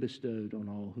 freely bestowed on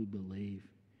all who believe.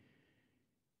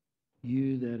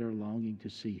 You that are longing to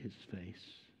see his face,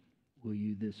 will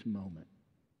you this moment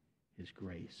his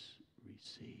grace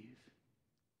receive?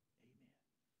 Amen.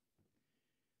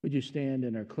 Would you stand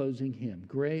in our closing hymn?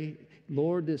 Great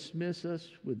Lord, dismiss us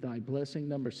with thy blessing,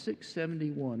 number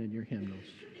 671 in your hymnals.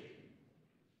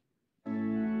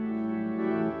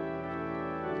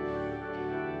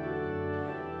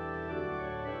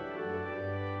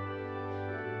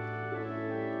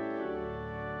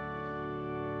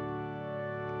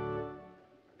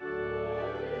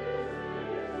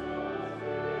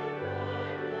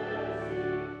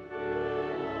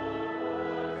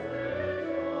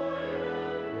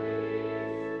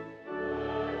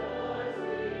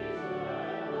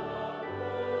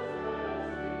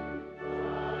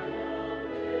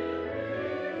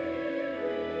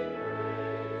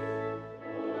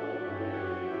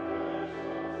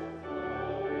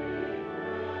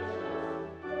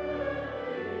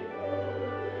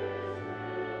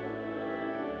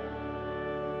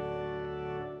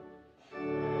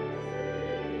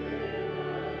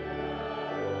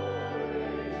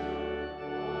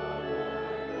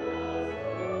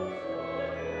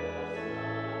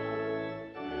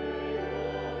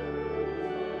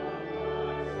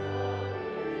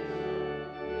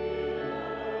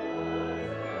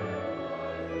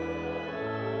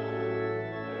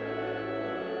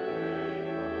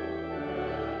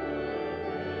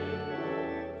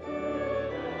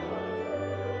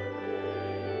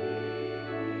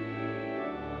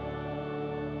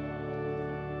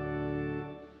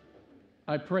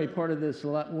 I pray part of this, a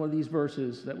lot more of these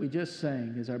verses that we just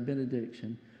sang as our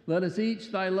benediction. Let us each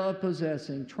thy love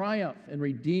possessing, triumph in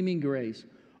redeeming grace.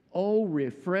 Oh,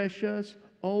 refresh us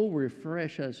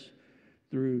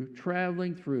through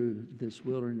traveling through this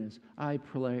wilderness. I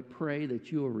pray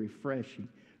that you are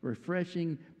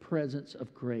refreshing presence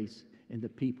of grace in the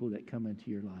people that come into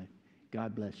your life.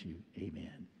 God bless you.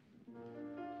 Amen.